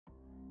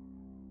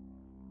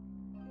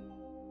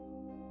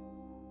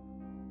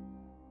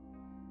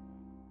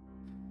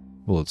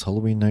Well, it's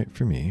Halloween night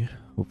for me.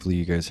 Hopefully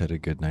you guys had a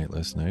good night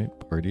last night,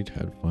 partied,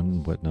 had fun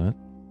and whatnot.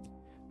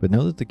 But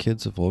now that the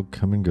kids have all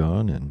come and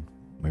gone and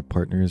my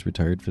partner is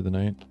retired for the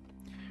night,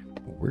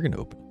 we're going to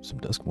open up some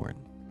Duskmorn.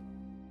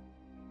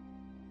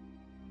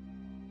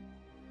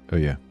 Oh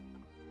yeah.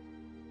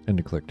 And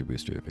a collector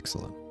booster of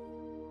Excellent.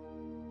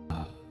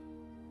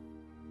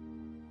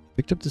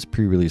 Picked up this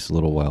pre-release a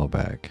little while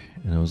back,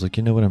 and I was like,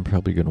 you know what, I'm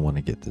probably going to want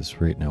to get this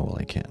right now while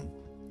I can.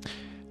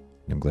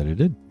 And I'm glad I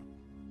did.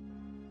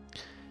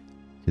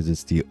 Because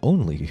it's the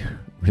only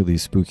really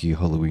spooky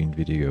Halloween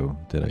video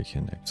that I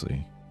can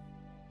actually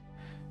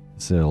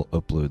say I'll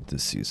upload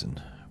this season.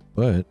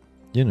 But,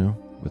 you know,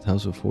 with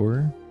House of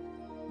Horror,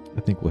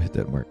 I think we'll hit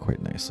that mark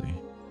quite nicely.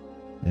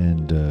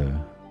 And,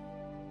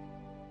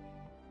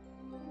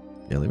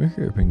 yeah, let me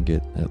hurry up and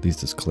get at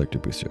least this collector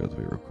booster out of the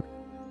way real quick.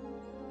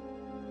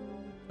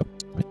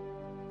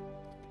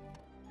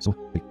 So,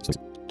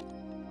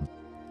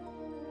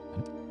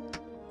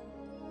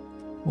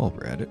 while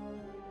we're at it,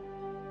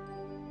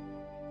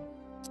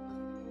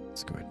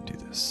 let's go ahead and do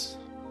this.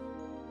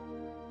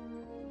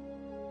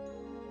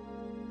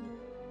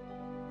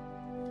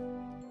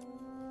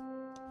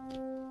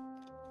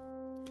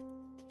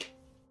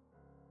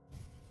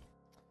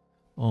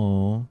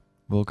 Aw,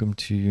 welcome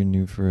to your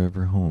new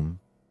forever home.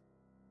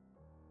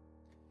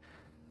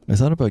 I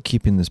thought about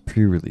keeping this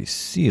pre-release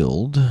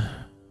sealed,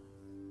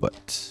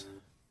 but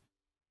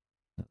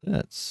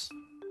that's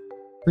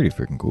pretty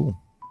freaking cool.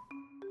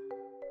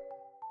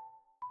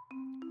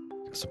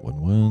 Got some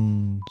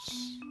 1/1s.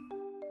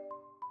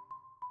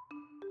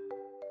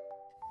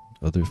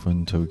 Other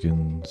fun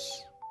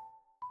tokens.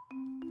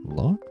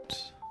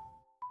 Locked?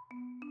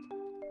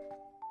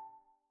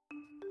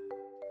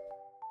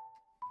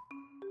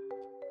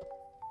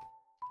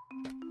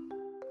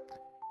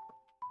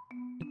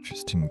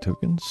 Interesting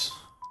tokens.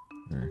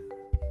 Or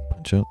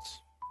punch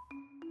outs.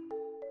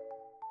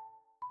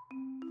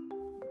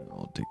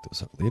 I'll take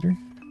those out later.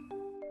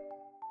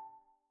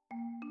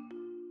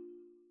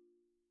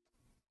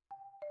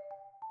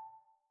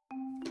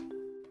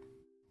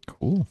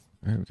 Cool.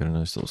 Alright, we got a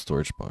nice little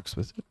storage box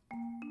with it.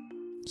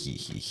 Hee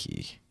hee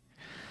hee.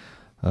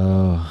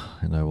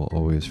 And I will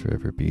always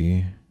forever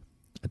be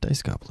a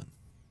dice goblin.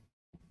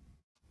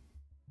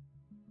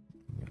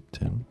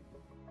 10.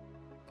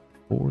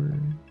 4.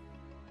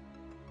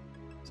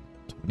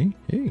 20.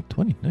 Hey,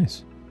 20.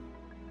 Nice.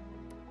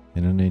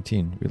 And a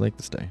 19. We like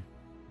this die.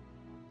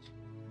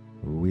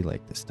 We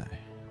like this die.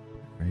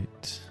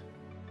 Right.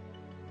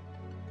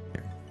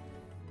 There.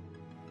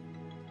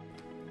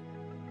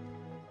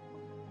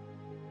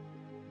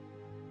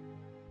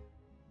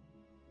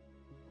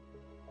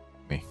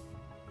 Me.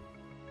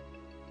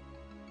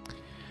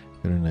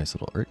 Got a nice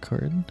little art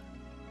card.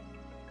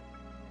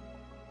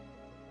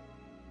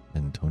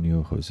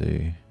 Antonio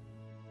Jose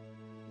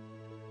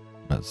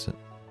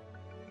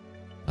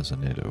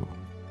Mazanedo.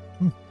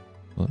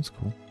 Well, that's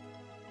cool.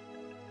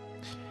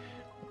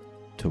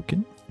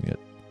 Token? We got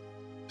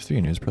 3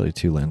 in here. There's probably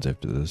 2 lands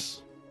after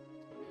this.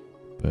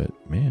 But,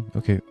 man.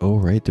 Okay. Oh,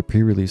 right. The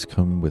pre-release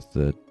come with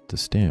the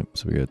stamp.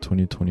 So we got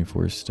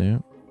 2024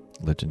 stamp.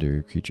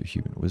 Legendary creature,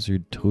 human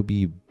wizard.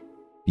 Toby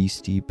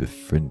Beastie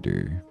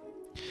Befriender.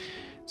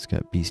 It's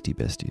got Beastie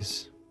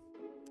Besties.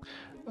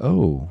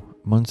 Oh,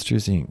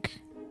 Monsters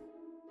Inc.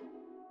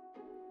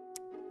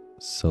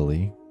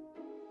 Sully.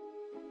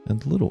 And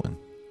the little one.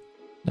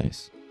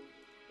 Nice.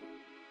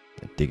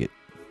 I dig it.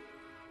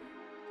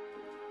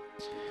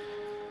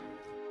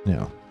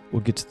 Now,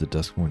 we'll get to the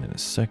Duskmourn in a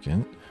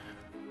second.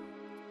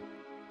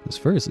 As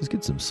first, let's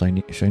get some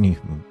shiny,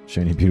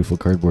 beautiful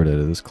cardboard out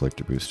of this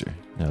collector booster.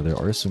 Now, there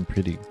are some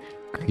pretty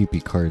creepy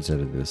cards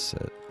out of this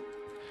set,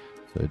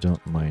 so I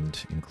don't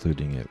mind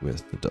including it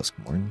with the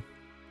Duskmourn.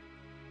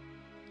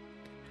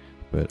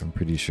 But I'm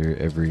pretty sure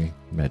every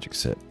Magic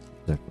set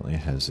definitely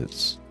has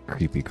its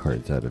creepy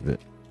cards out of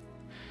it.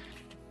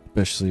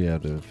 Especially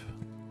out of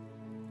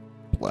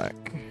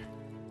black.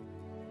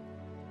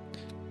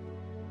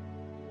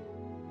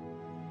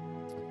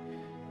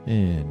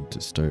 And to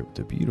start with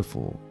the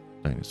beautiful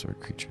dinosaur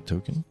creature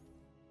token.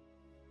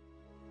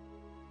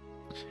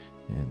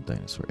 And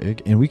dinosaur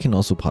egg. And we can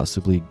also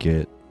possibly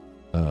get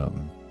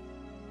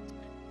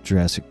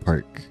Jurassic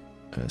Park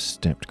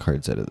stamped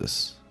cards out of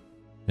this.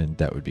 And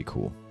that would be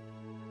cool.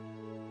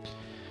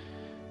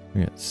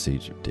 We got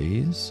Sage of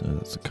Days.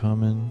 That's a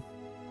common.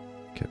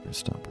 Cavern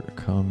Stomper, a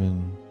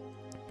common.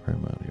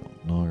 Primordial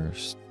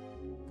Gnar,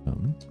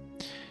 common.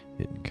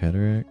 Hidden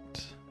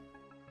Cataract.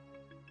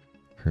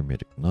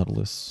 Hermetic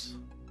Nautilus.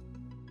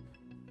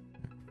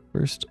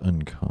 First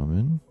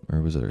uncommon.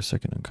 Or was it our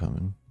second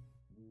uncommon?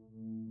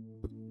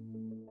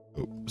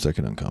 Oh,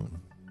 second uncommon.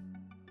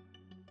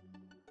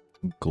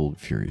 Gold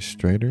Fury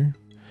Strider.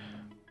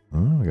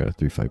 Oh, we got a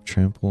 3/5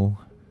 trample.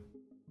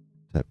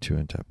 Tap 2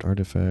 untapped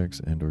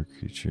artifacts and or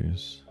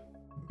creatures.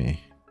 Meh.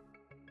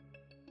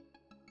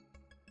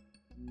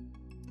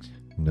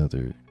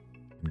 Another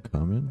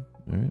uncommon.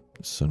 Alright.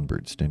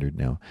 Sunbird standard.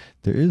 Now,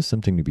 there is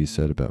something to be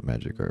said about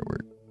magic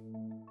artwork.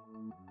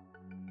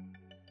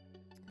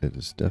 It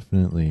is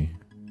definitely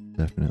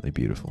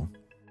beautiful.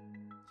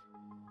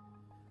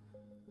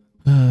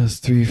 It's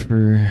 3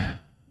 for...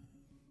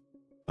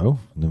 Oh,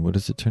 and then what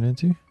does it turn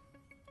into?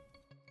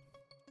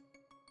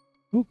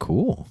 Oh,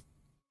 cool.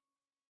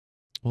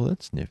 Well,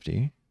 that's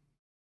nifty.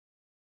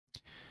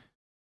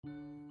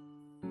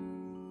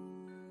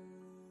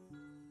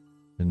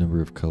 The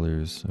number of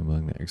colors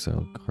among the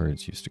exiled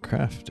cards used to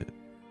craft it.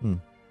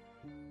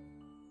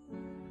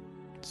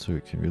 So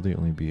it can really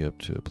only be up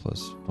to a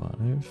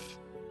 +5.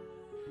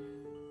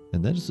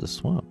 And that is a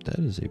swamp. That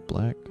is a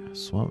black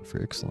swamp for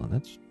Ixalan.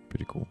 That's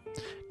pretty cool.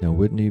 Now,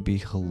 wouldn't it be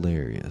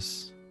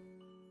hilarious?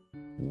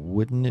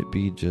 Wouldn't it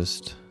be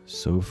just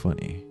so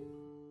funny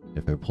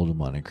if I pulled a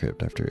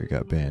Monocrypt after it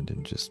got banned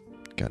and just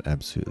got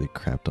absolutely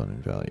crapped on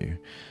in value?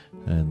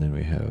 And then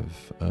we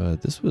have,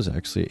 this was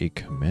actually a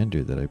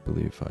commander that I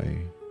believe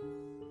I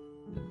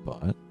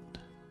bought.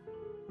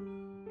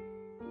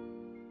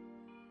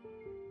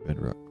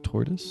 Bedrock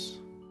Tortoise.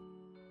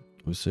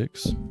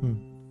 06.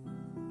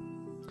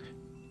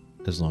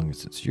 As long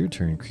as it's your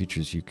turn,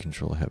 creatures you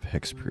control have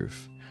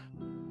hexproof.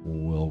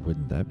 Well,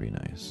 wouldn't that be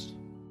nice?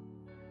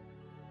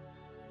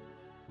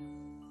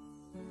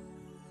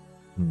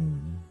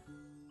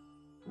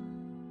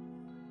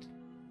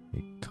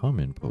 A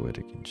common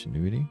poetic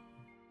ingenuity.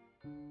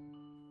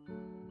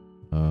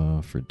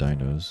 For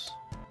dinos.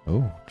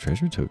 Oh,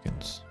 treasure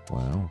tokens.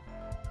 Wow.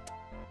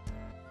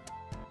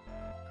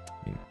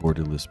 A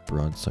borderless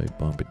broadside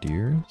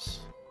bombardiers.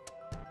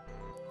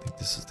 I think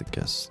this is the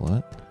guest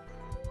slot.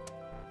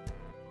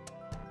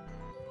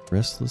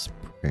 Restless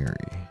Prairie.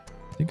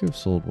 I think I've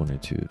sold 1 or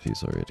 2 of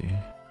these already.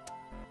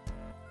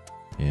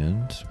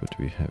 And what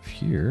do we have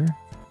here?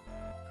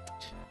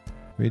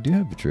 We do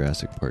have a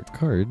Jurassic Park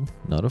card,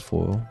 not a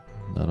foil,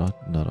 not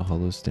a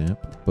hollow stamp,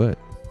 but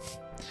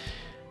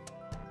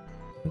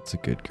that's a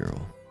good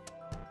girl.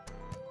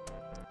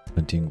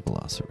 Hunting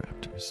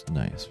Velociraptors.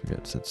 Nice. We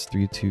got sets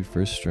 3/2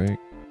 first strike.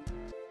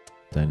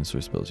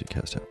 Dinosaur spells you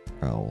cast out.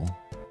 Prowl.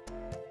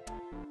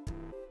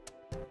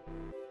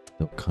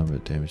 No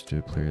combat damage to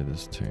a player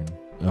this turn.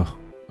 Oh,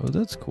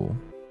 that's cool.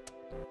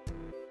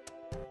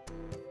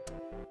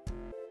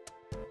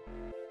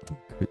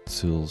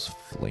 Quetzal's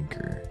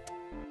Flanker.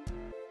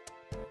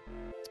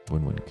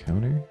 1/1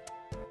 counter.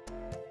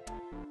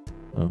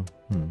 Oh,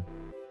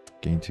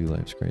 Gain 2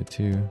 life, scry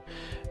 2.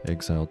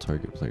 Exile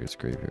target player's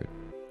graveyard.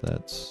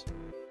 That's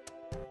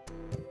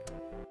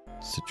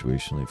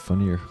situationally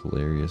funny or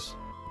hilarious,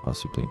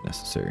 possibly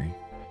necessary.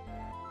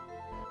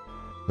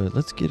 But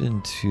let's get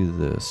into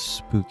the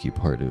spooky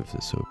part of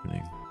this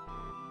opening.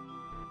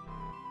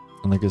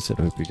 And like I said,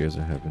 I hope you guys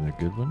are having a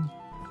good one.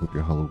 Hope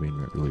your Halloween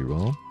went really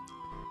well.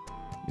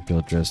 If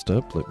y'all dressed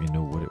up, let me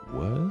know what it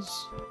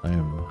was. I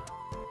am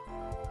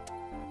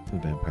a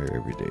vampire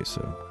every day,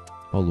 so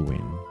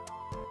Halloween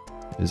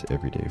is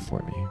every day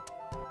for me.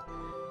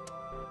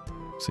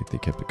 Looks like they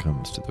kept the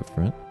comments to the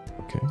front.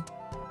 Okay.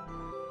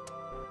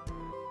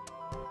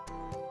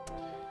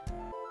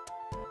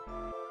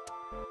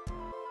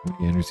 When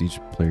he enters, each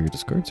player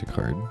discards a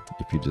card.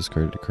 If you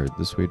discarded a card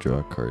this way, draw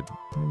a card.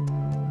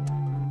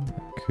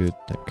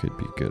 That could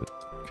be good.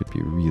 Could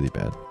be really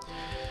bad.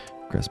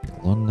 Grasping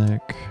Long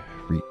Neck.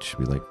 Reach.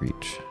 We like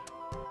reach.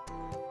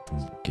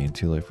 Gain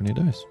 2 life when he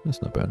dies.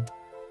 That's not bad.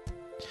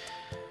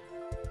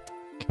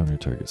 Counter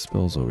target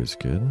spells always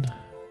good.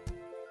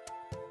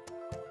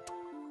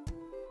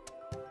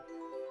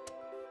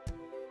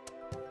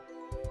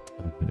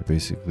 And it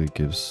basically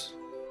gives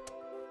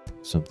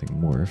something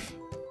morph.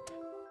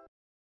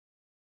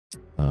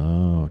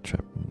 Oh,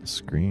 trapped in the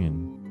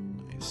screen.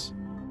 Nice.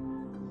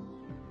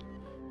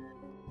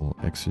 Little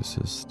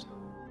exorcist.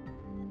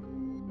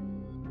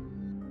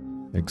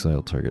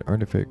 Exile target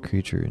artifact,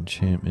 creature,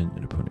 enchantment,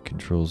 and opponent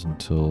controls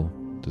until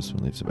this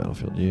one leaves the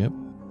battlefield. Yep.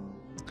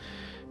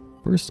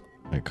 First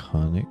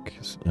iconic.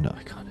 Not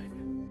iconic.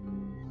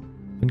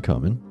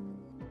 Uncommon.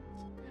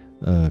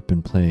 I've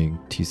been playing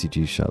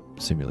TCG Shop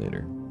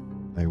Simulator.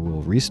 I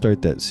will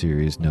restart that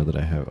series now that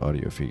I have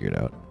audio figured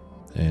out,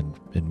 and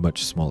in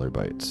much smaller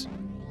bites.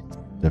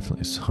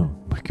 Definitely so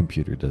my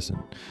computer doesn't.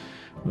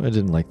 I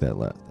didn't like that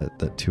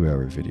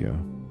 2-hour video,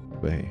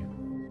 but hey,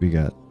 we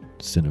got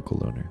Cynical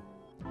Loner.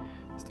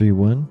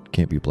 3/1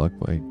 can't be blocked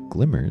by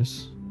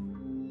Glimmers.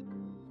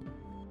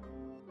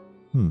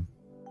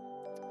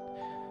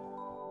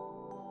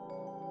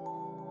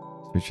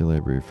 Search your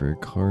library for a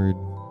card.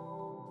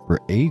 For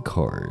a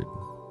card.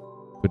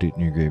 Put it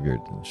in your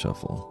graveyard and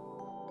shuffle.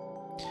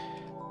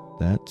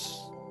 That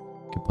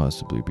could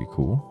possibly be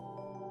cool.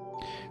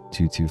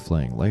 2/2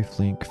 flying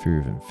lifelink, Fear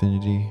of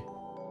Infinity.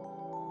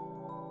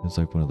 It's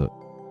like one of the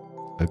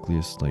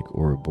ugliest like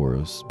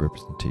Ouroboros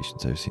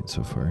representations I've seen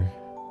so far.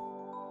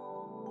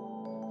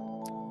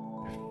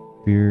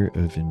 Fear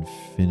of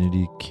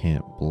Infinity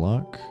can't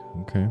block.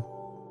 Okay.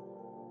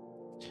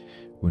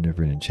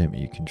 Whenever an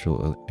enchantment you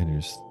control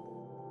enters,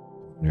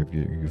 whenever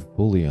you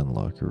fully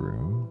unlock a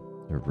room,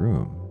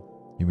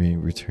 you may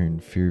return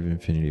Fear of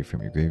Infinity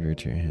from your graveyard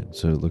to your hand.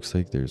 So it looks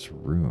like there's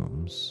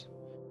rooms.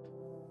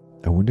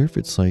 I wonder if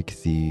it's like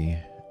the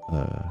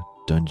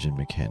dungeon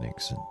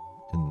mechanics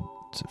in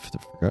the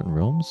Forgotten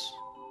Realms.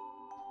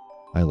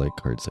 I like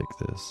cards like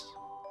this.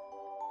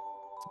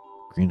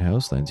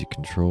 Greenhouse, lands you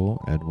control,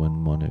 add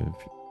 1 mana of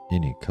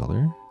any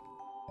color.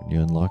 When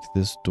you unlock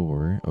this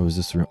door, oh, is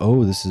this the room?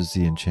 Oh, this is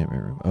the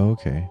enchantment room. Oh,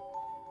 okay.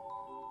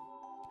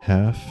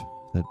 Half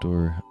that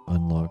door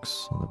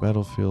unlocks on the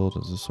battlefield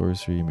as a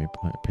sorcery. You may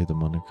pay the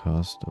mana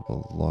cost of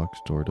a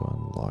locked door to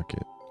unlock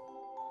it.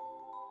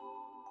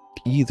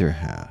 Either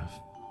half.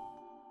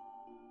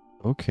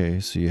 Okay,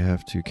 so you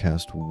have to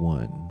cast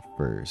 1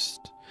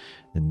 first,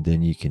 and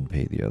then you can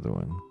pay the other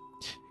one.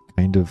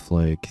 Kind of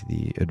like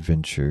the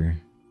adventure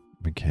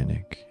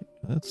mechanic.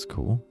 That's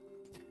cool.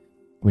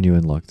 When you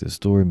unlock this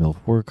door, mill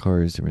 4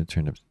 cards and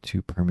return up to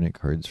 2 permanent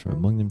cards from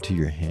among them to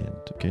your hand.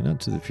 Okay, not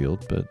to the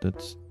field, but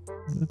that's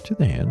to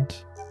the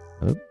hand.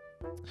 Oh,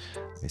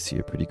 I see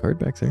a pretty card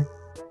back there.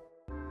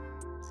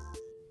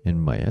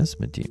 And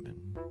Miasma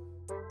Demon.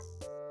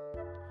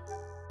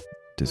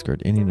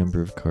 Discard any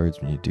number of cards.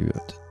 When you do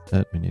up to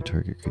that many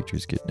target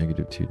creatures get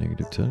 -2,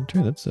 -2 on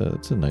turn. That's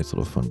a nice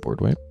little fun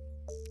board wipe.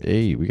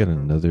 Hey, we got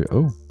another.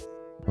 Oh,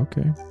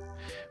 okay.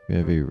 We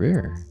have a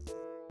rare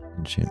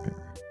enchantment.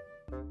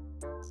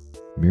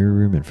 Mirror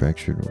Room and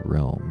Fractured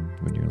Realm.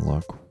 When you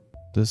unlock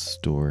this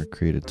door,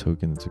 create a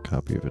token that's a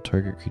copy of a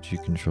target creature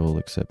you control,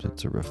 except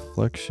it's a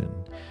reflection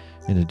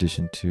in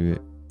addition to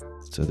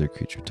its other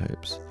creature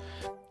types.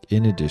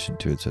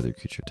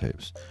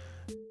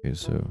 Okay,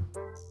 so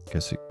I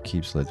guess it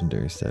keeps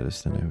legendary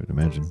status then, I would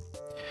imagine.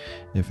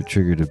 If a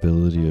triggered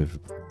ability of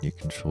you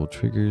control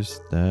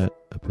triggers, that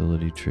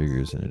ability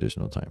triggers an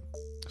additional time.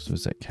 So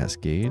is that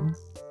Cascade?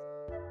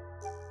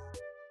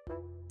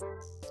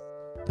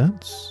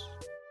 That's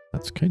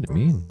kind of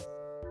mean.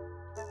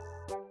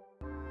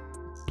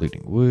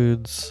 Bleeding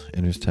Woods,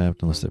 enters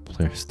tapped unless that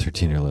player has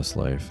 13 or less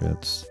life.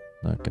 That's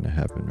not going to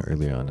happen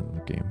early on in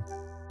the game.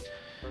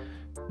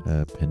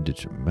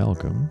 Appendage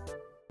Amalgam.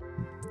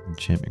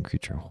 Enchantment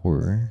Creature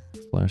Horror.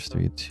 Flash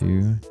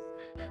 3/2.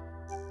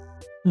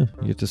 You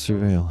get to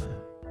Surveil.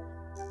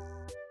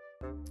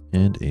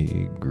 And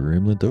a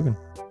Gremlin token.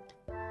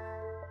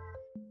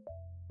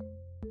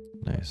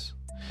 Nice.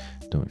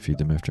 Don't feed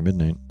them after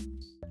midnight.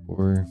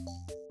 Or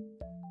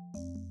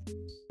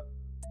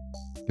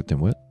get them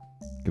what?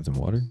 Give them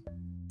water?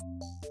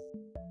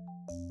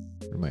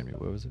 Remind me,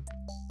 what was it?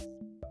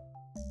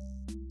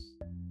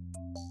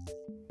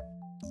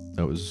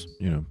 That was,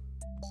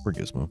 for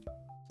Gizmo.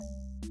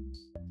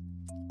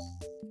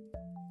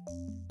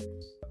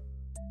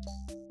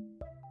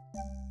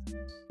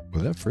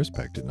 Well, that first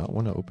pack did not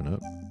want to open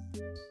up.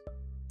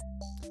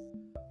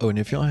 Oh, and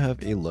if y'all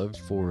have a love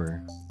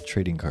for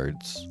trading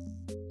cards,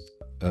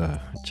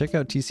 check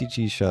out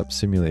TCG Shop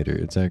Simulator.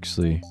 It's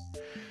actually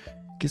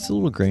gets a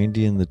little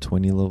grindy in the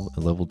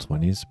level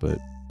 20s, but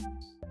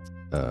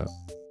I'm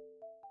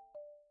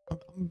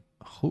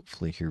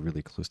hopefully here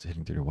really close to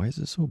hitting 30. Why is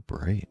it so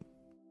bright?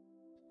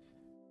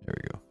 There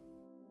we go.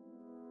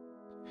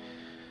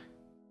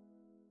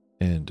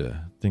 And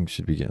things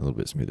should be getting a little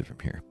bit smoother from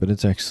here, but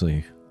it's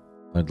actually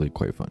oddly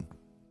quite fun.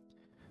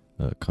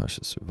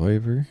 Cautious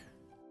Survivor.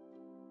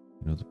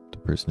 The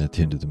person at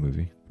the end of the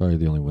movie. Probably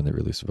the only one that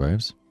really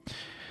survives.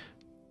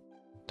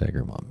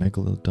 Daggermaw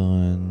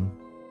Megalodon.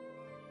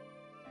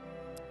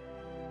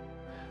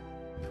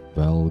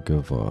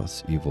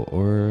 Valgavoth's Evil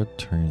Aura.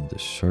 Turn the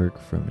shark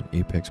from an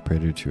apex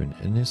predator to an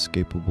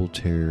inescapable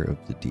terror of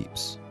the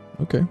deeps.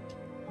 Okay.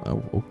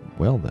 Oh,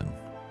 well then.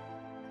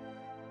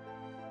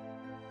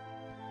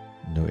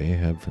 No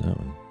Ahab for that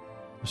one.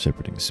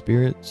 Shepherding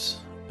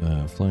Spirits.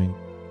 Flying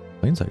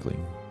plane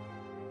cycling.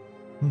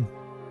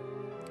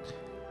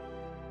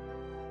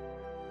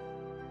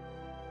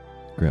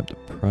 Grab the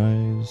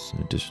prize.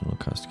 An additional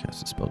cost to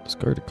cast a spell.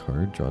 Discard a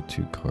card. Draw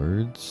 2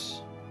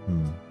 cards.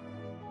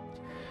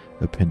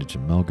 Appendage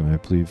Amalgam. I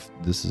believe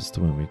this is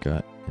the one we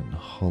got in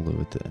Hollow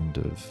at the end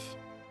of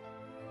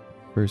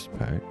first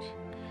pack.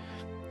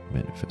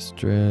 Manifest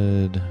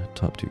Dread.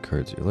 Top 2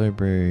 cards of your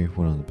library.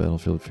 1 on the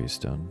battlefield face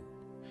down.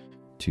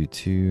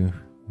 2/2.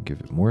 Give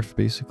it morph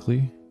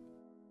basically.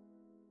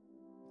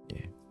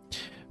 Yeah.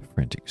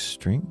 Frantic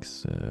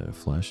Strength.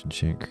 Flash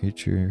enchant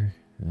creature.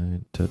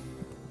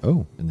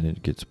 Oh, and then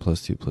it gets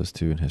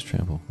 +2/+2 and has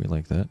trample. We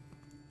like that.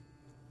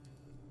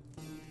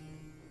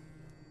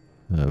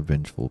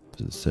 Vengeful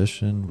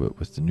Possession, but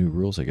with the new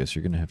rules, I guess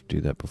you're going to have to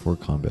do that before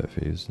combat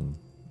phase and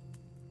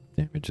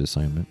damage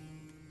assignment.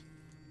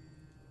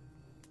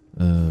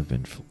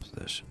 Vengeful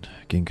Possession.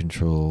 Gain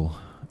control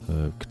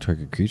of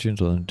target creature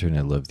until end of turn.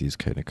 I love these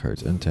kind of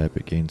cards. Untap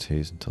it, gains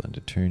haste until end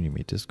of turn. You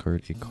may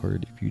discard a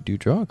card if you do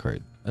draw a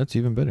card. That's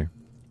even better.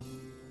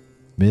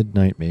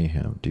 Midnight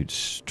Mayhem. Dude,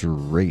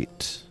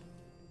 straight.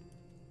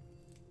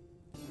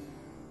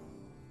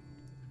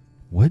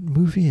 What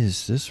movie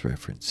is this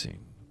referencing?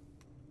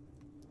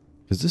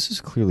 Because this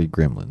is clearly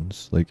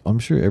Gremlins. Like, I'm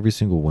sure every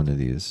single one of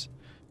these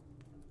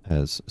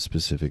has a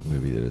specific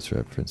movie that it's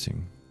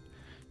referencing.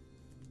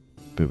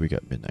 But we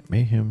got Midnight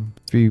Mayhem.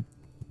 3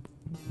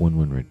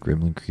 1/1 red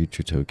gremlin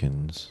creature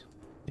tokens.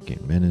 They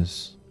gain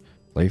menace,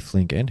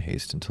 lifelink, and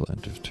haste until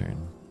end of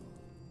turn.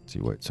 Let's see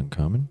why it's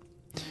uncommon.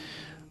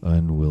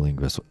 Unwilling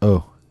vessel.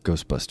 Oh,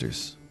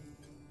 Ghostbusters.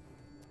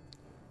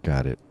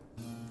 Got it.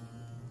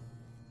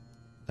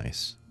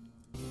 Nice.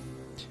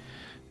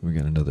 We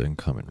got another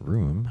uncommon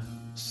room.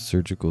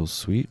 Surgical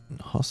suite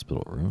and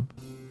hospital room.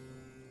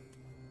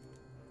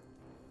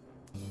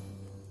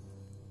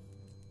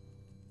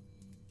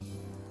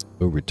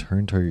 Oh,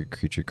 return target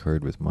creature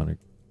card with mana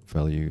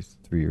value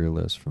 3 or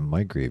less from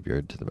my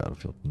graveyard to the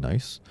battlefield.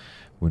 Nice.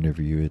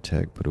 Whenever you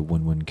attack, put a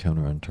 1/1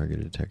 counter on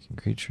target attacking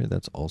creature.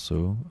 That's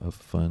also a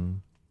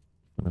fun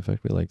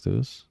effect. We like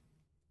those.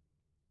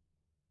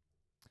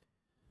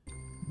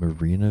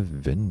 Marina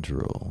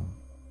Vendril.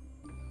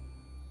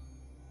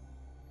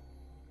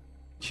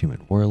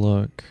 Human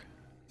Warlock.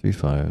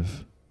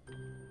 3/5.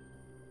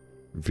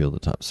 Reveal the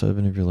top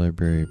 7 of your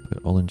library.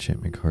 Put all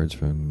enchantment cards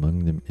from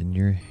among them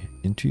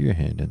into your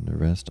hand and the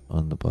rest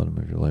on the bottom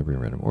of your library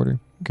in random order.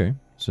 Okay,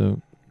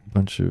 so a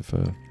bunch of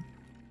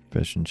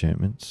fresh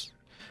enchantments.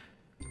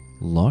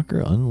 Lock or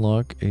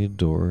unlock a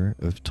door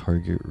of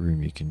target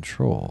room you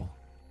control.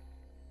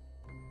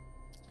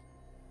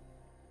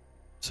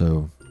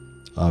 So,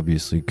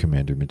 obviously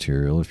commander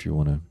material if you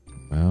want to...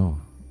 Wow,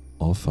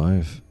 all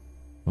 5.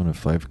 Want a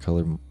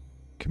 5-color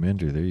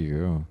commander, there you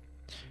go.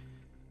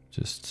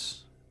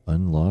 Just...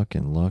 unlock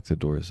and lock the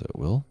doors at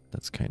will.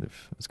 That's kind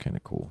of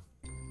cool.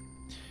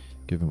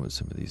 Given what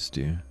some of these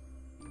do.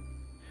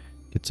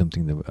 Get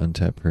something that would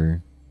untap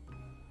her.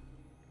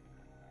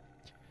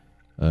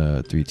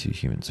 3/2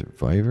 human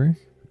survivor.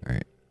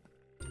 Alright.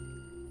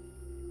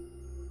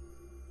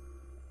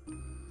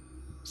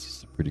 This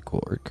is a pretty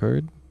cool art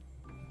card.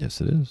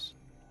 Yes it is.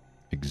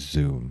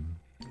 Exhume.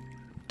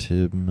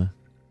 Tim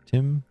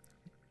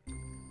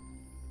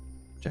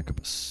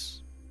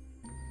Jacobus.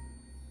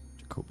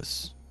 No,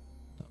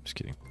 I'm just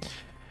kidding.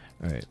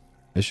 Alright.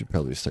 I should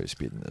probably start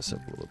speeding this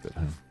up a little bit,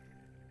 huh?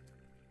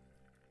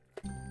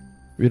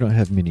 We don't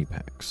have mini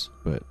packs,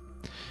 but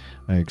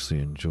I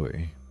actually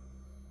enjoy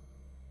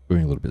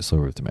going a little bit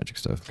slower with the magic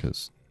stuff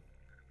because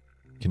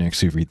you can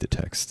actually read the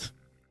text.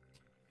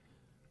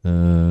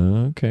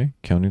 Okay.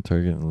 Counter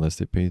target unless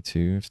they pay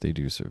 2. If they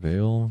do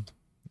surveil.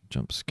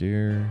 Jump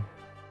scare.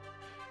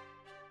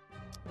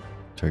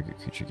 Target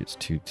creature gets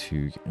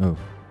 2/2. Oh.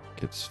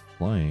 Gets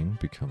flying,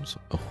 becomes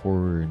a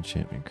horror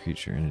enchantment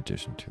creature in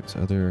addition to its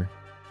other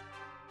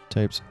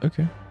types.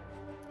 Okay.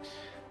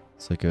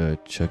 It's like a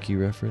Chucky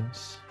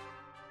reference.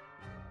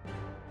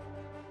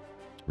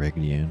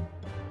 Raggedy Ann.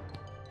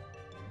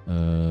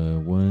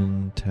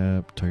 1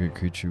 tap, target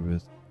creature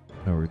with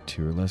power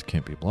 2 or less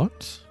can't be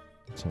blocked.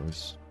 It's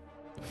always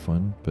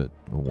fun, but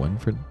a 1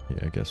 for...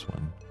 yeah, I guess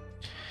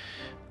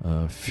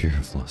 1. Fear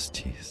of lost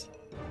teeth.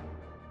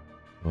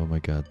 Oh my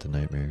god, the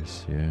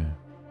nightmares, yeah.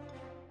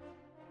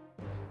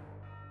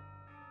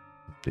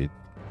 They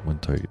 1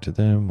 target to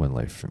them, 1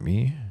 life for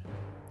me.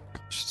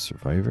 Cautious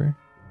survivor.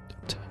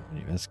 I'm telling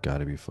you, that's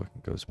gotta be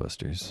fucking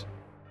Ghostbusters.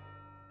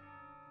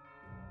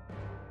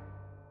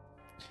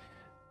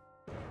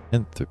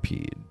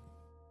 Entropide.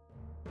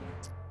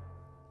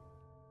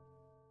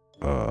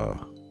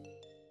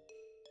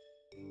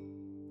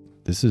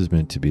 This is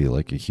meant to be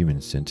like a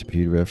human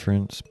centipede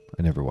reference.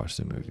 I never watched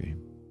the movie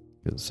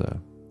because I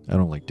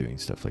don't like doing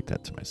stuff like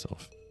that to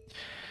myself.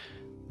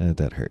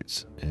 That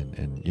hurts.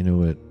 And you know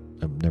what?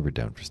 I'm never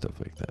down for stuff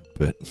like that.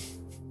 But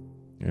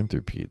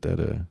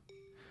Entropide,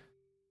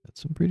 that's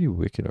some pretty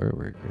wicked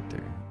artwork right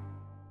there.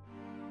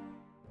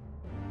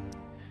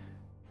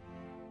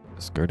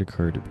 Discard a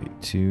card to pay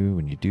 2.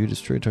 When you do,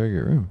 destroy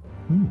target room.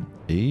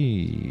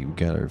 Hey, we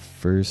got our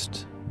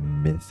first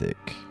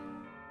mythic.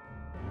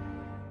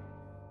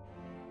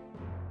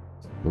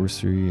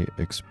 Sorcery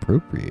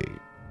Expropriate.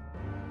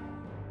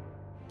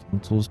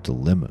 Council's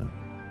Dilemma.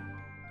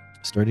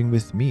 Starting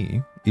with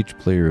me, each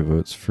player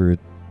votes for a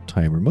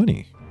time or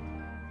money.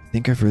 I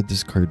think I've read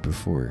this card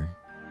before,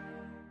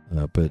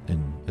 but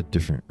in a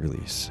different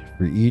release.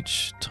 For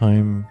each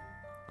time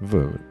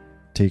vote,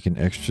 take an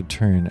extra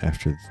turn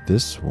after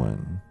this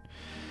one.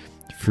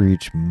 For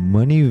each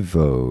money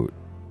vote,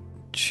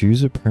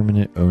 choose a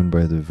permanent owned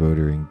by the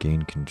voter and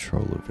gain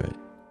control of it.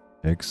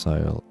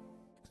 Exile,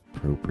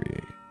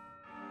 Expropriate.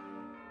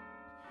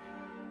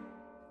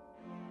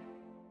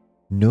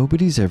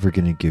 Nobody's ever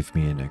going to give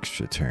me an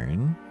extra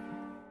turn.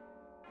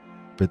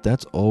 But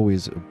that's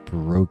always a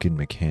broken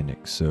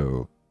mechanic,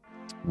 so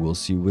we'll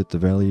see what the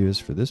value is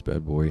for this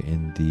bad boy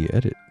in the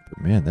edit.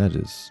 But man, that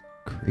is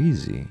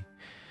crazy.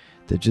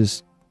 That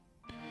just...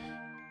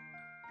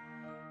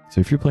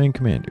 So if you're playing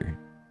Commander,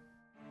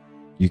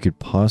 you could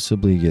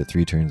possibly get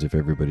 3 turns if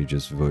everybody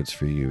just votes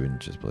for you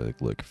and just be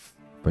like, look, if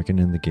I can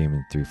end the game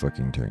in 3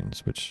 fucking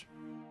turns, which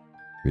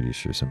I'm pretty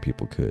sure some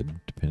people could,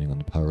 depending on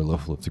the power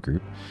level of the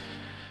group.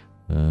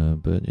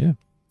 But yeah,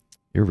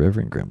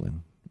 Irreverent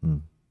Gremlin.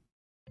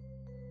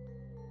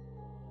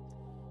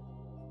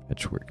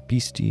 Patchwork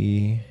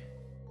Beastie.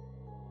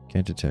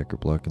 Can't attack or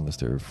block unless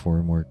there are 4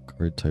 or more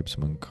card types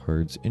among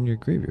cards in your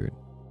graveyard.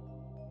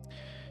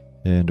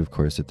 And of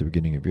course, at the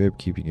beginning of your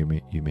upkeep, you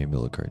may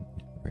mill a card.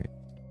 Right.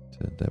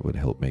 So that would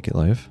help make it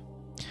live.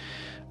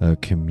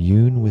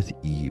 Commune with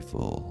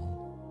Evil.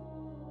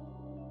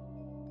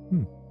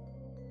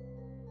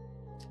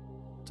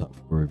 Top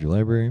 4 of your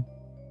library.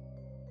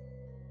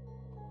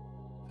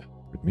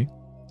 Pardon me.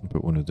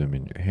 Put one of them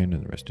in your hand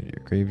and the rest in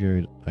your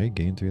graveyard. I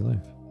gain 3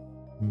 life.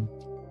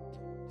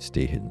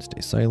 Stay hidden,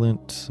 stay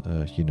silent.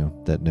 You know,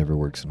 that never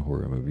works in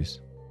horror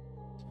movies.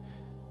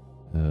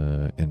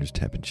 Enters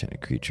tap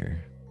enchanted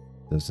creature.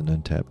 Does an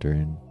untap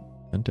during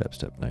untap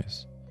step.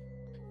 Nice.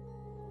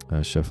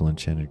 Shuffle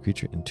enchanted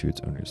creature into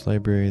its owner's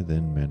library,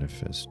 then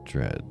manifest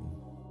dread.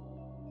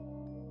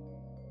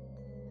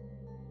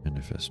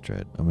 Manifest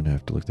dread. I'm gonna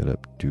have to look that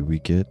up. Did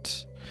we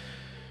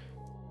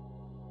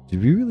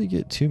really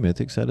get 2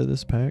 mythics out of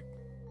this pack?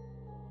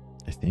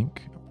 I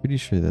think. I'm pretty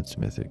sure that's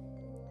mythic.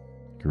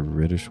 Like a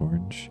reddish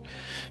orange.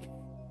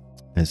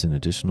 As an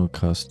additional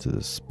cost to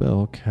the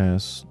spell,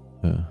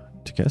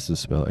 to cast the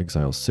spell,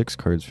 exile 6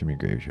 cards from your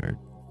graveyard.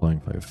 Flying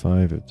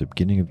 5/5 at the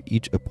beginning of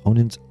each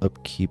opponent's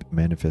upkeep.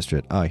 Manifest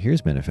dread. Ah,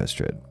 here's manifest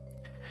dread.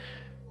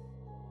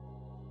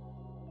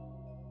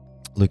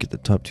 Look at the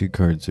top 2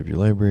 cards of your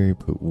library.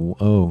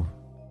 Oh,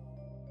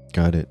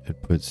 got it.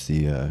 It puts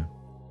the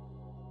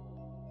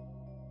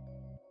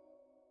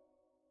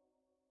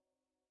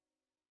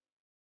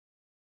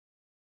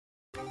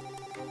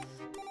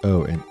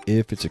oh, and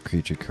if it's a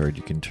creature card,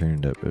 you can turn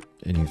it up at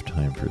any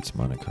time for its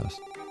mana cost.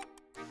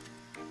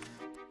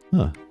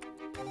 Huh.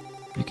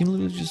 You can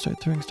literally just start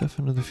throwing stuff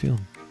into the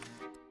field.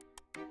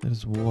 That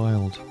is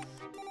wild.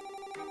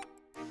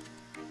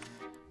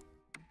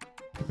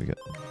 We got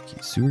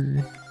Sewer.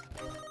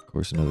 Of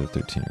course, another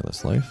 13 or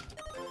less life.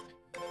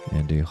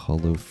 And a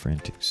Hollow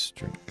Frantic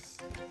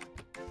Strength.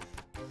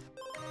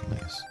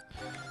 Nice.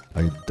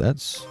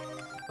 That's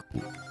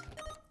cool.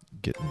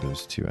 Getting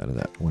those 2 out of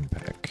that 1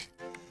 pack.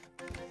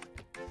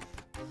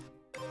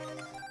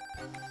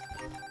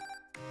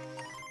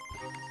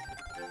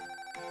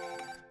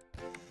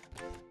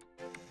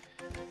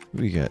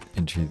 We got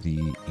Enter the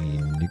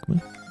Enigma.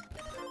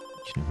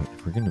 You know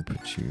what? We're gonna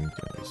put you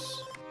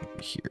guys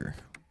over here.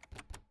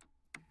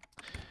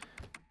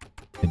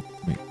 And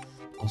wait,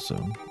 also,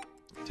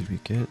 did we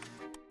get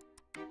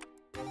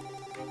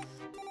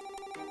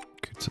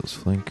Kurtzell's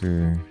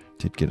Flanker?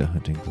 Did get a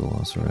Hunting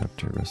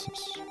Velociraptor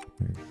Restless.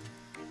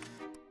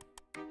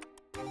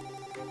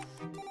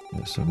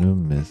 Yeah, so no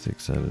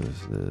mythics out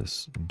of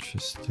this.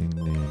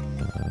 Interestingly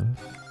enough.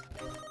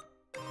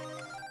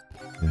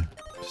 Yeah.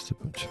 Just a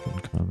bunch of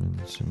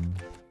uncommons and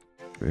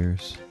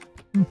rares.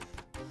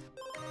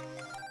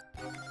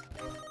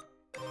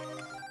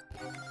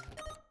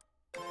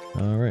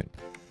 Alright.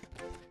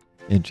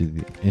 Enter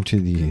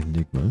the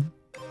Enigma.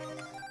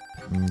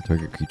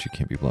 Target creature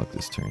can't be blocked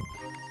this turn.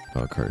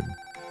 Draw a card.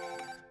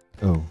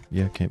 Oh,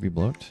 yeah, can't be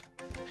blocked.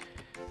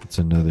 It's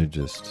another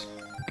just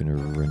gonna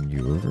run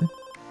you over.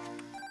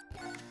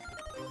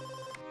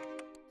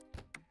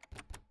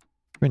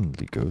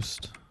 Friendly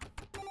Ghost.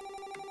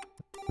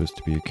 Supposed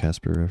to be a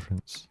Casper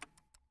reference.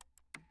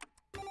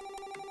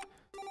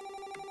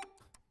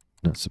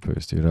 Not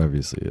supposed to, it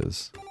obviously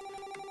is.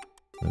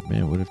 But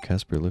man, what if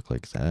Casper looked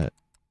like that?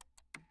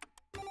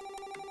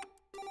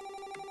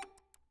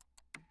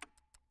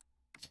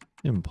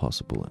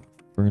 Impossible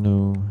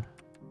Inferno.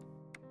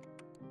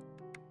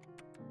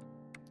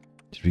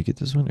 Did we get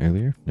this one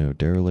earlier? No,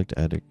 Derelict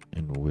Attic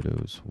and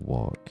Widow's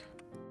Walk.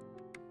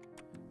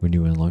 When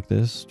you unlock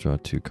this, draw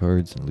 2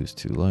 cards and lose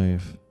 2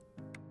 life.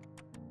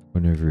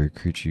 Whenever a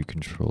creature you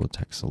control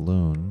attacks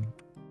alone,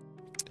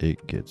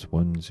 it gets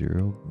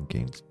 1/0 and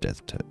gains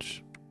Death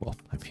Touch. Well,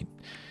 I mean,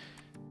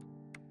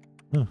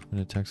 oh, it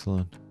attacks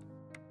alone.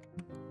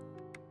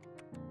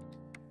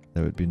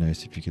 That would be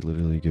nice if you could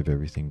literally give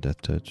everything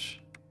Death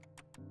Touch.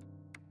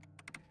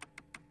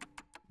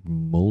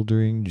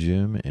 Moldering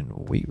Gym and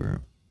Weight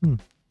Room.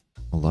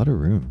 A lot of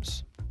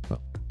rooms.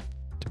 Well,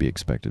 to be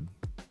expected.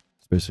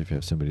 Especially if you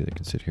have somebody that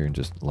can sit here and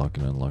just lock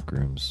and unlock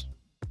rooms.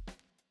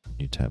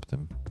 You tap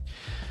them.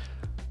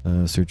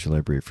 Search your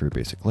library for a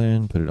basic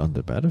land. Put it on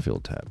the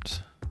battlefield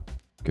tapped.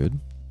 Good.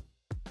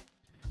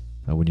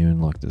 When you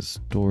unlock this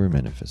door,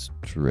 manifest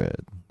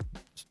dread.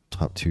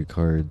 Top 2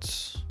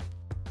 cards.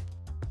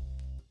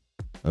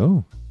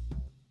 Oh.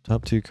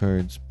 Top 2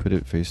 cards. Put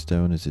it face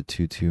down as a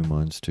 2/2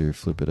 monster.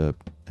 Flip it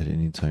up at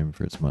any time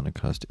for its mana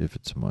cost if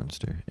it's a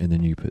monster. And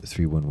then you put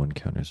 3/1/1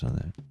 counters on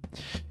that.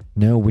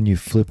 Now when you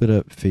flip it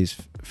up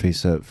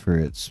face up for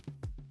its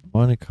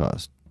mana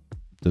cost,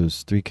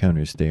 those 3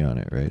 counters stay on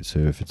it, right? So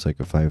if it's like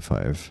a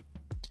 5/5,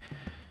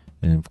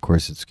 and of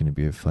course it's going to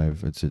be a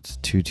 5, it's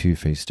 2/2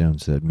 face down,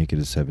 so that'd make it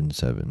a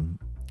 7/7.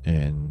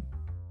 And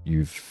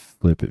you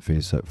flip it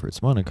face up for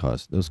its mana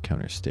cost, those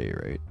counters stay,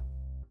 right?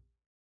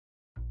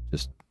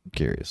 Just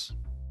curious.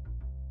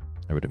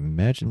 I would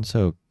imagine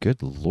so.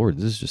 Good lord,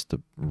 this is just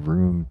a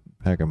room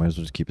pack. I might as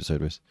well just keep it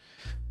sideways.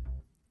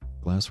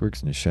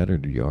 Glassworks in a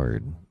shattered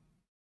yard.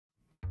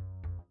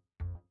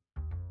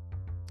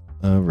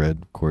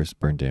 Red, of course,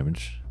 burn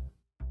damage.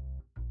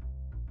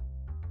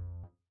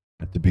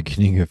 At the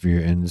beginning of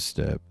your end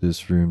step,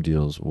 this room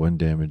deals 1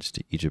 damage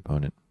to each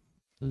opponent.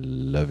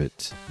 Love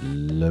it.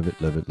 Love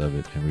it, love it, love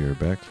it. And we are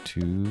back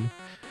to the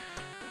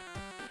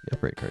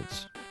upright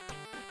cards.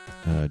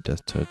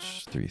 Death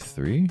Touch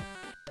 3/3.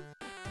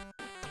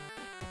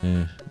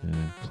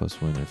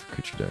 +1 if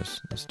creature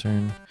dies this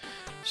turn.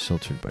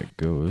 Sheltered by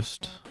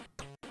Ghost.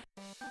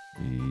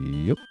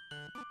 Yep.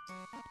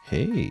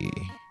 Hey.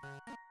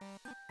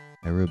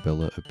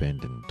 Arabella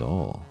Abandoned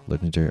Doll.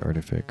 Legendary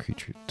artifact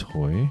creature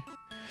toy.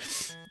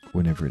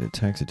 Whenever it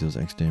attacks, it deals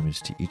X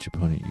damage to each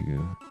opponent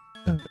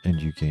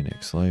and you gain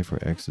X life,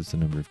 where X is the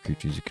number of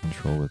creatures you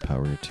control with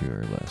power 2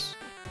 or less.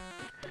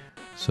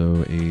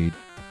 So a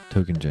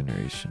token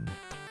generation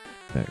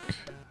deck.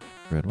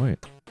 Red,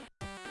 white.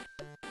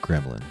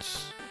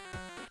 Gremlins.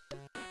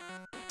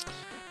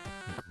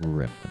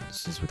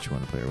 Gremlins is what you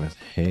want to play with.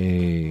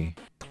 Hey.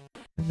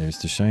 And there's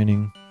the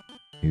Shining.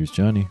 Here's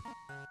Johnny.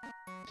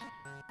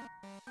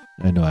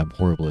 I know I'm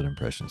horrible at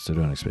impressions, so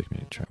don't expect me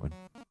to try one.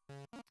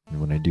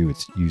 And when I do,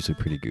 it's usually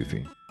pretty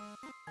goofy.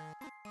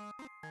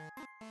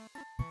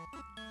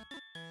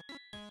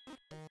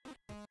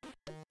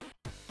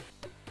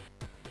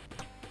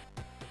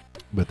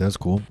 But that's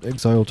cool.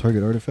 Exile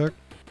target artifact.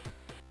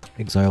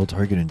 Exile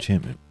target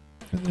enchantment.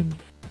 And then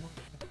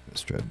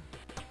Manifest Dread.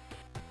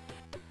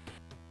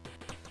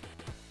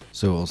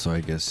 So also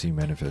I guess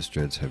Manifest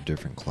Dreads have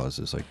different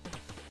clauses, like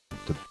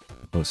the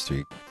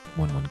 +3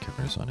 1/1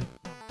 counters on it.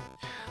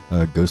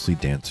 Ghostly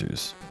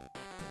Dancers.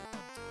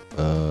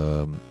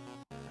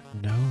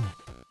 No.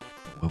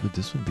 What would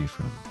this one be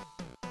from?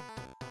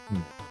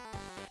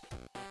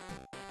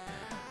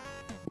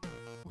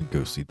 When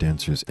Ghostly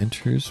Dancers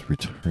enters,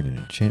 return an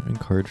enchantment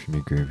card from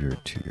your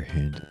graveyard to your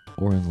hand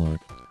or unlock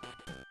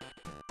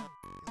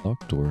a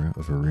locked door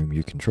of a room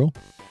you control.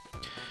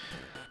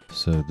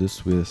 So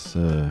this with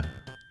where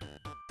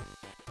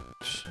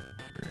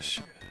is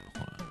she?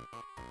 Hold on.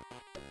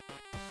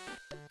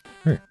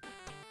 Here.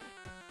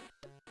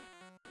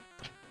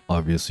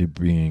 Obviously,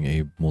 being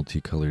a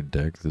multicolored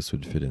deck, this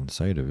would fit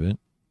inside of it.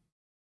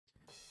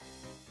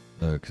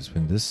 Because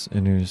when this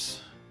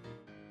enters,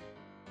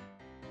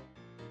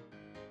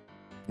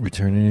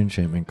 return an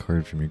enchantment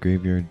card from your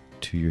graveyard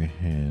to your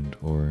hand,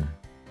 or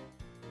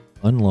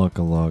unlock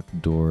a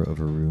locked door of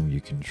a room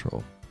you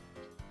control.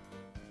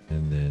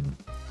 And then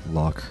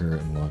lock her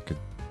and lock a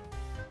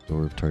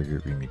door of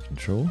target room you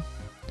control.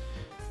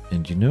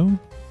 And you know,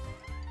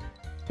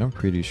 I'm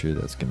pretty sure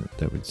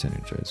that would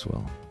synergize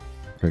well.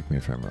 Correct me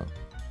if I'm wrong.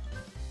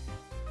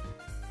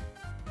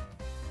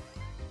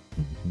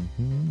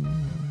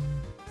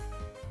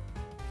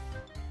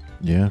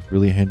 Yeah,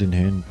 really hand in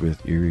hand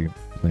with Eerie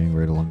playing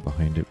right along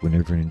behind it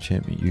whenever an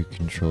enchantment you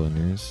control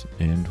enters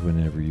and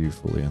whenever you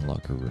fully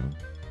unlock a room.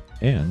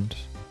 And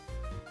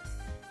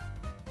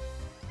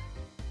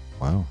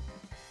wow,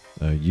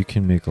 you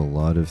can make a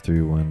lot of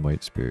 3/1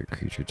 white spirit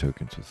creature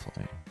tokens with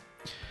flying.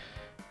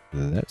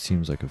 That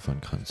seems like a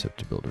fun concept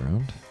to build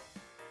around.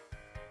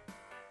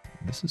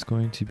 This is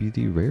going to be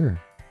the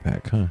rare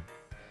pack, huh?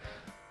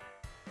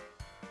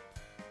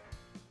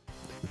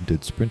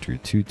 Did Sprinter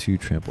 2/2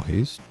 Trample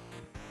Haste?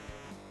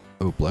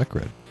 Oh,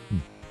 black-red.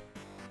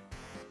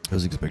 I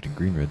was expecting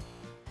green-red,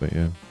 but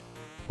yeah,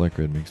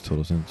 black-red makes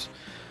total sense.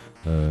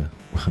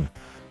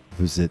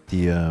 Was it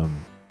the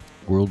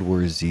World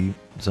War Z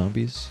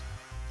zombies?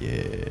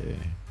 Yeah.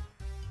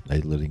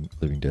 Living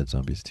Dead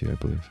zombies too, I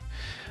believe.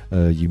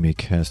 You may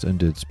cast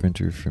Undead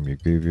Sprinter from your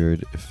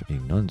graveyard if a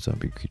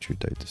non-zombie creature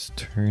died this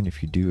turn.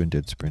 If you do,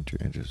 Undead Sprinter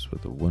enters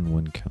with a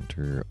 1/1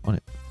 counter on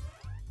it.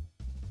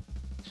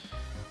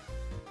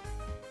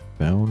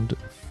 Found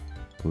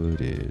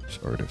footage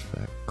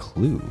artifact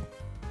clue.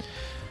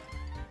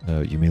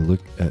 You may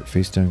look at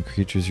face-down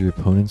creatures your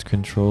opponents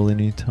control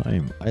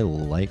anytime. I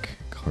like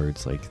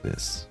cards like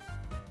this.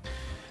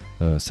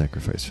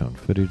 Sacrifice found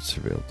footage,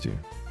 surveil 2.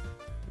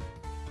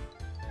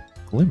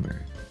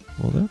 Glimmer.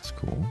 Well, that's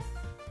cool.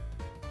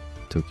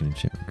 Token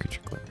enchantment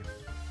creature Glimmer.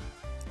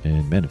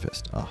 And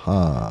manifest.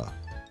 Aha!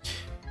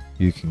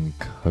 You can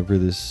cover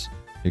this.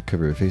 You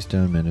cover a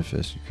face-down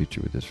manifested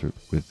creature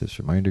with this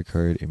reminder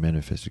card. A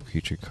manifested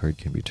creature card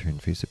can be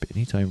turned face up at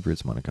any time for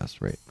its mana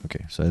cost. Right.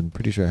 Okay. So I'm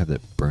pretty sure I have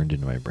that burned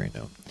into my brain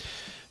now.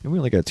 And we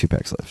only got 2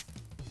 packs left.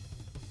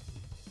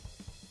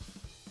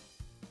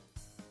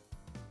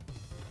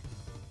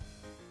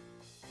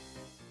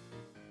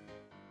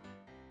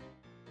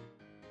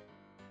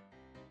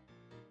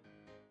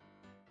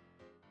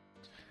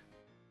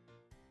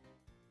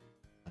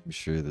 I'm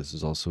sure this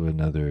is also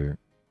another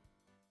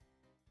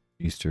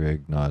Easter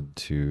egg nod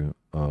to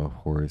a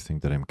horror thing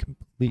that I'm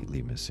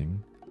completely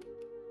missing.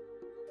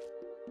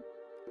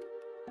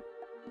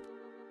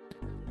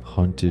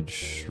 Haunted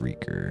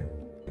Shrieker.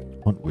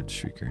 Hauntwood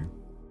Shrieker.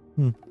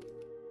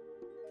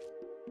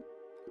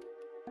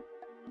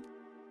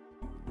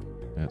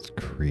 That's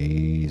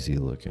crazy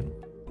looking.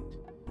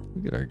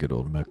 We get our good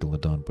old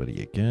Megalodon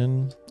buddy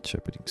again.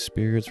 Shepherding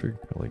Spirits. We're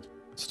gonna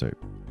start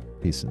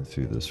pacing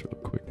through this real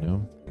quick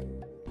now.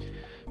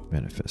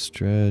 Manifest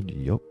Dread.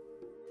 Yup.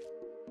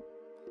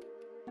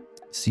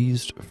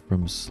 Seized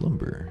from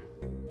Slumber.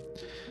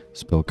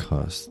 Spell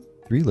cost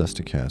 3 less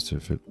to cast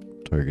if it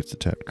targets a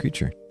tapped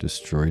creature.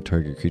 Destroy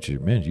target creature.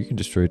 Man, you can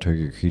destroy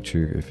target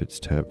creature if it's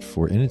tapped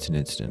and it's an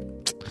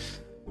instant.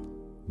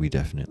 We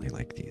definitely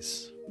like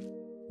these.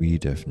 We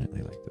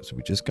definitely like those.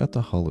 We just got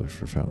the hollow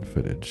for found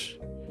footage.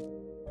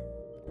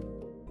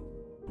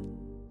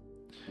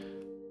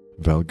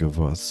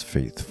 Valgavoth's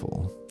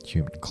Faithful.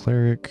 Human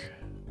Cleric.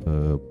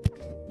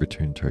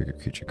 Return target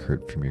creature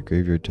card from your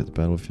graveyard to the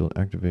battlefield.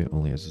 Activate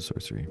only as a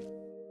sorcery.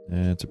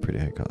 That's a pretty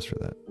high cost for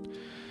that.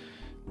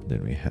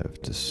 Then we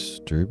have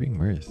Disturbing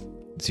Mirth.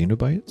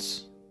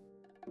 Xenobites?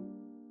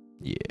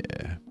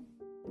 Yeah.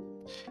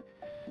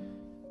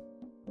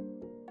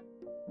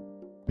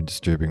 When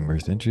Disturbing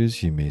Mirth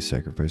enters, you may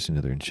sacrifice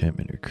another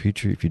enchantment or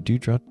creature. If you do,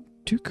 draw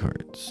 2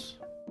 cards.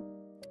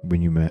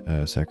 When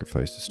you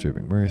sacrifice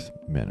Disturbing Mirth,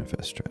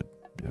 manifest Dread.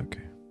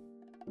 Okay.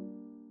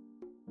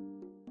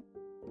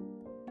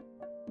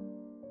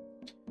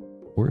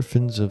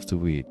 Orphans of the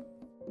Wheat.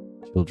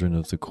 Children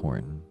of the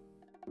Corn.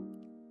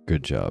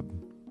 Good job.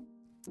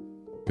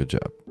 Good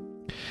job.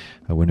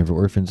 Whenever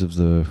Orphans of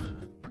the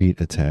Wheat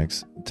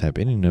attacks, tap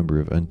any number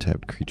of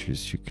untapped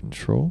creatures you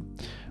control.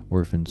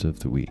 Orphans of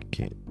the Wheat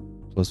gain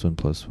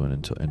 +1/+1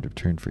 until end of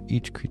turn for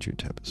each creature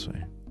tap this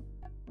way.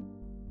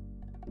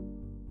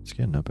 It's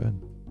getting not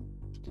bad.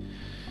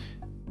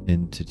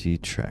 Entity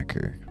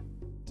Tracker.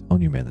 I'm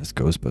telling you, man, that's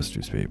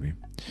Ghostbusters, baby.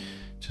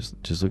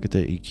 Just look at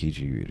that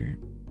EKG reader.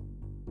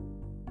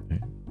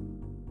 Right?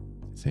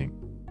 I think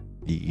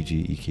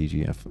EEG,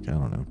 EKG, I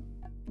don't know.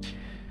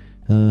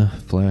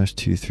 Flash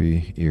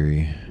 2/3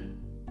 Eerie.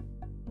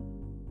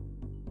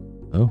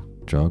 Oh,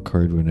 draw a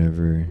card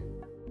whenever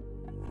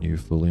you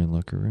fully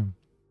unlock a room.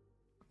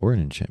 Or an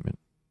enchantment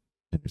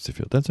enters the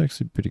field. That's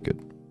actually pretty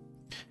good.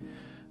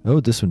 Oh,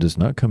 this one does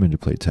not come into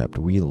play tapped.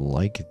 We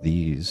like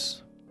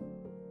these.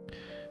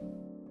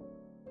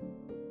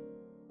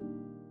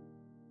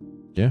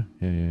 Yeah.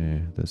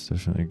 That's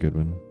definitely a good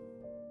one.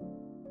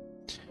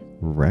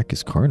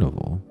 Rackus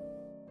Carnival.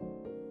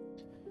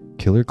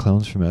 Killer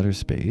Clowns from Outer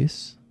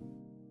Space.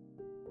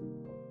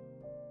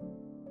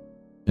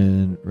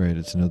 And right,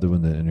 it's another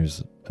one that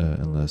enters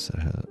unless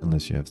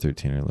you have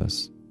 13 or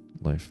less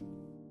life.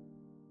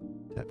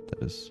 Tap,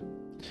 that is.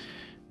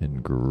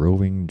 And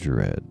Growing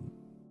Dread.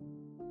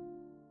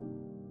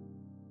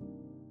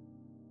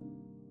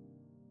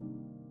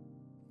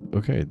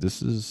 Okay,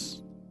 this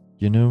is,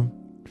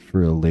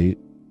 for a late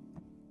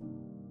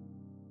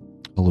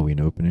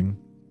Halloween opening.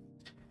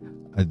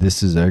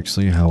 This is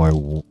actually how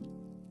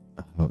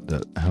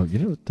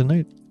the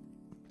night.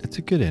 It's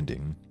a good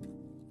ending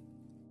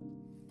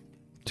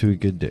to a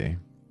good day.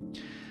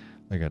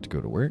 I got to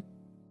go to work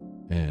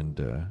and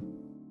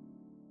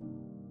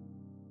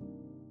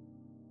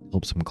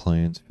help some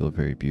clients feel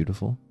very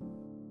beautiful.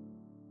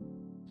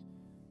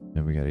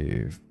 And we got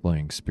a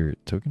Flying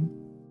Spirit token.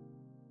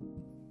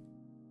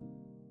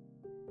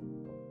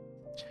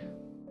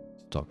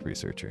 Stock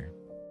Researcher.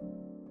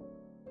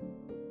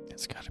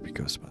 It's got to be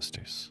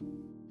Ghostbusters.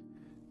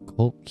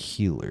 Cult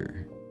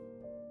Healer.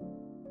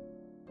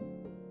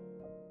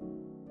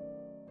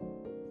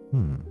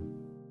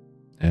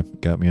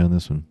 Got me on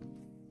this one.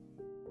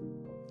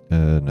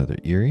 Another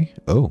Eerie.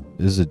 Oh,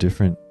 this is a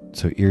different.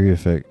 So Eerie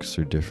effects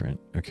are different.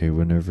 Okay,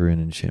 whenever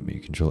an enchantment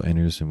you control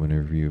enters and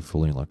whenever you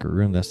fully unlock a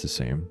room, that's the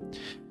same.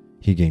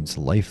 He gains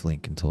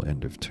lifelink until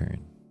end of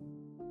turn.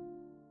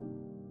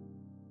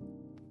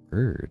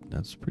 Bird,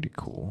 that's pretty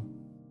cool.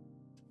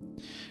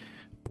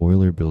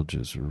 Boiler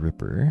Bilge's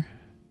Ripper.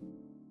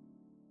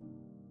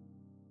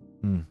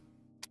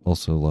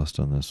 Also lost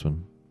on this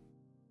one.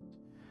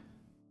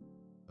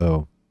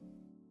 Oh.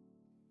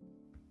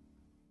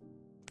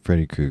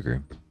 Freddy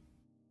Krueger.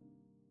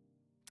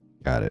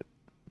 Got it.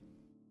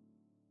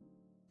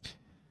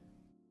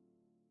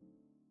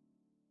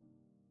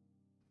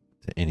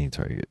 To any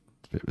target.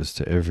 If it was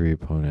to every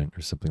opponent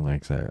or something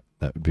like that,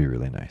 that would be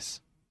really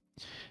nice.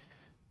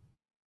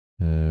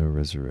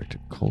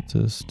 Resurrected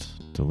Cultist.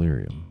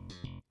 Delirium.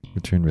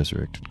 Return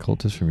Resurrected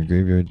Cultist from your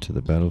graveyard to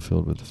the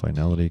battlefield with the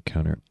finality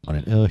counter on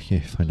it. Oh,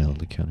 yeah,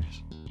 finality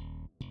counters.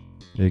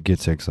 It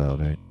gets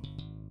exiled, right?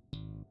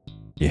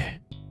 Yeah.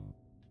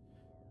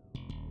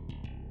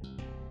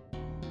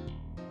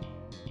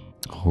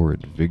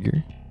 Horrid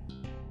Vigor.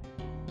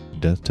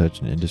 Death Touch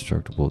and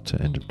indestructible to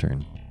end of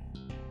turn.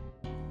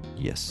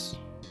 Yes.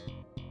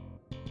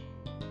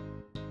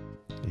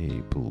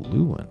 A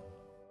blue one.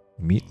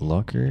 Meat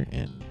Locker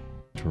and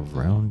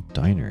Drowned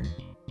Diner.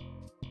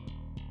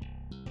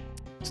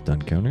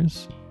 Stun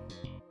counters.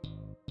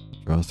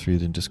 Draw 3,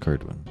 then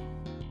discard 1.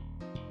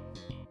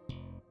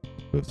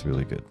 Both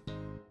really good.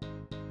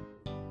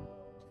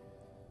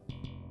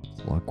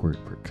 Clockwork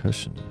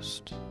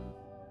Percussionist.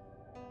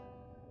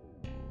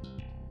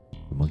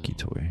 The monkey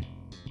toy.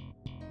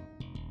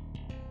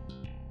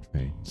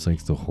 Right, it's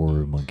like the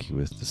horror monkey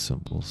with the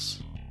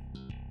symbols.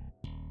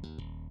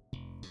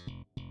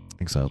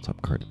 Exile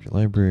top card of your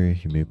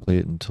library. You may play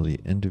it until the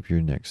end of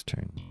your next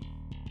turn.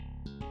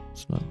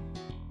 It's not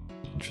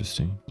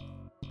interesting.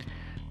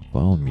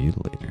 Vile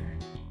Mutilator.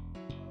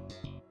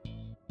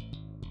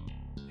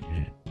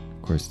 Yeah,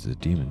 of course, it's a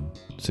demon.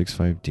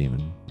 6/5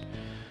 demon.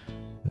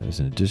 There's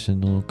an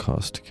additional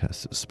cost to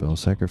cast a spell.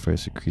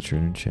 Sacrifice a creature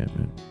and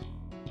enchantment.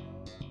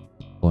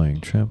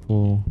 Flying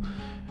Trample.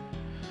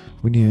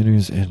 When he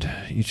enters and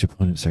each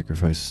opponent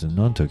sacrifices a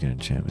non-token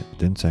enchantment,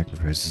 then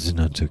sacrifices a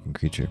non-token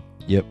creature.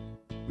 Yep,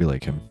 we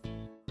like him.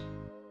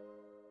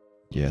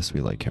 Yes,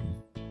 we like him.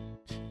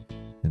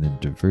 And then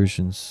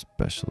Diversion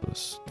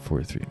Specialist,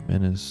 4/3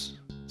 Menace.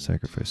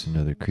 Sacrifice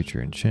another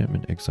creature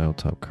enchantment, exile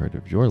top card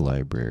of your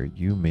library.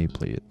 You may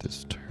play it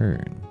this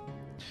turn.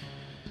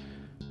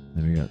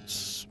 Then we got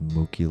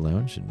Smoky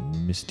Lounge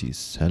and Misty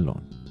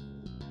Salon.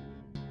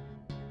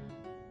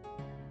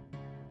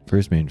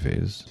 First main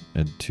phase,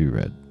 add 2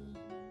 red.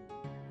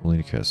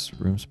 Only cast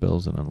room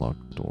spells and unlock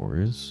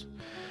doors.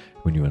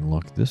 When you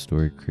unlock this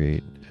door,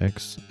 create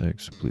X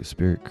blue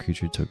spirit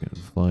creature token of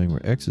flying,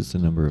 where X is the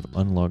number of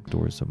unlocked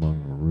doors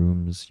among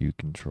rooms you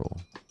control.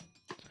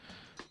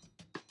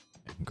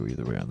 I can go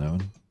either way on that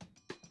one.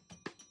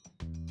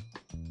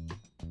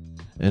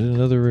 And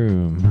another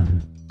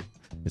room.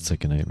 It's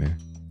like a nightmare.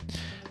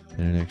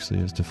 And it actually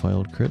has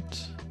Defiled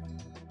Crypt.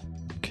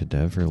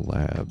 Cadaver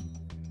Lab.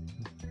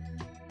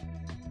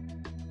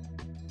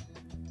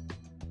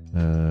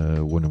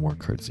 One or more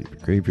cards leave the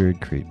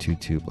graveyard. Create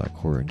 2/2 Black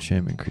Horror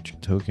enchantment creature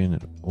token.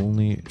 It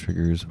only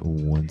triggers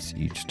once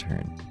each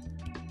turn.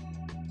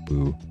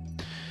 Boo.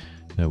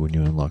 When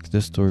you unlock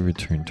this door,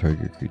 return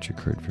target creature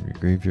card from your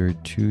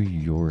graveyard to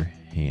your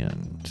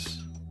hand.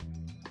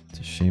 It's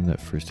a shame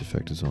that first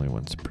effect is only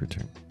once per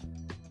turn.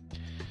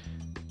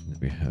 And then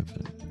we have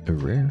a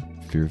rare,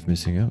 Fear of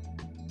Missing Out.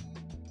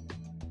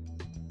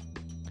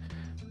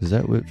 Is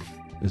that what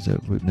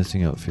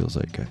missing out feels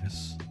like,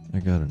 guys?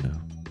 I gotta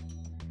know.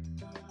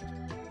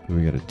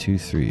 We got a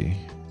 2/3.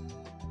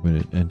 When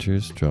it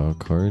enters, draw a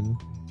card.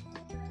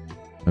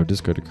 No,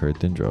 discard a card,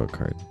 then draw a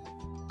card.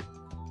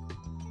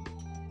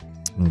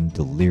 And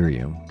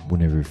Delirium.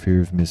 Whenever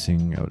Fear of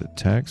Missing Out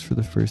attacks for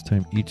the first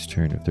time each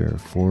turn, if there are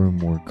 4 or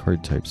more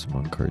card types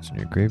among cards in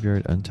your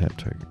graveyard, untap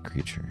target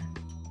creature.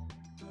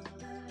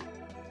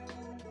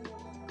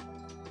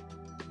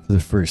 For the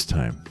first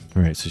time.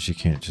 Alright, so she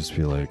can't just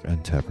be like,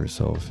 untap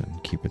herself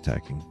and keep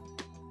attacking.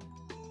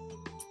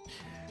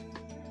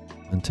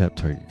 Untap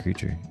target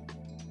creature.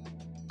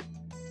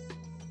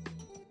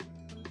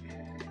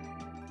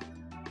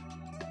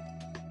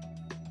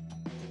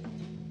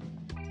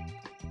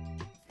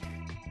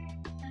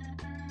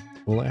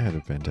 Well, I had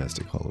a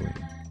fantastic Halloween,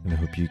 and I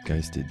hope you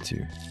guys did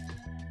too.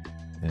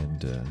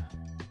 And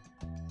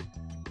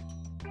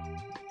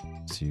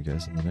see you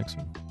guys in the next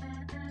one.